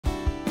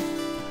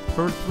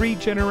For 3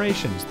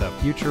 generations, the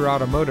Future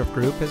Automotive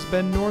Group has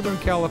been Northern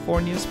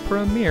California's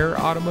premier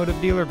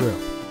automotive dealer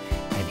group.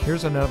 And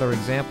here's another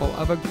example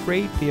of a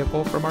great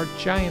vehicle from our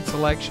giant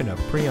selection of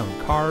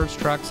pre-owned cars,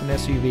 trucks, and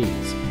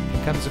SUVs.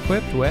 It comes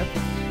equipped with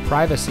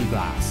privacy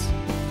glass,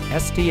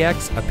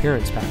 STX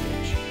appearance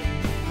package,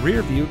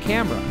 rear view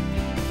camera,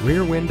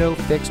 rear window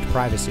fixed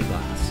privacy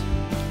glass,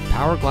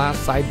 power glass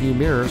side view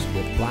mirrors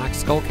with black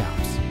skull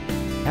caps,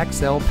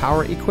 XL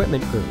power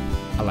equipment group,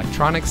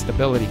 electronic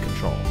stability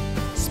control,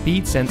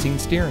 speed sensing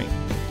steering,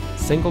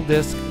 single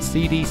disc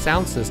CD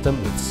sound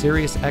system with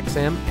Sirius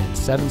XM and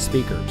 7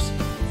 speakers,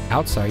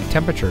 outside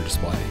temperature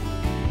display,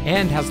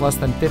 and has less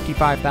than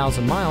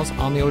 55,000 miles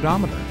on the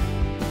odometer.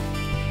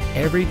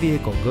 Every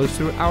vehicle goes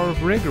through our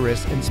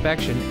rigorous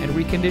inspection and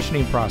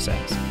reconditioning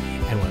process,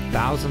 and with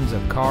thousands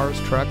of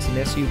cars, trucks, and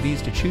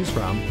SUVs to choose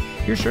from,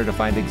 you're sure to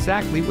find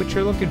exactly what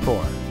you're looking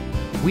for.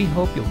 We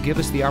hope you'll give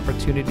us the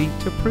opportunity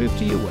to prove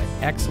to you what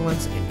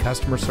excellence in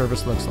customer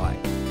service looks like.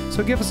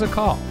 So give us a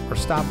call or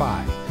stop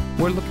by.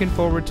 We're looking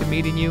forward to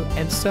meeting you,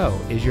 and so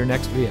is your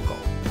next vehicle.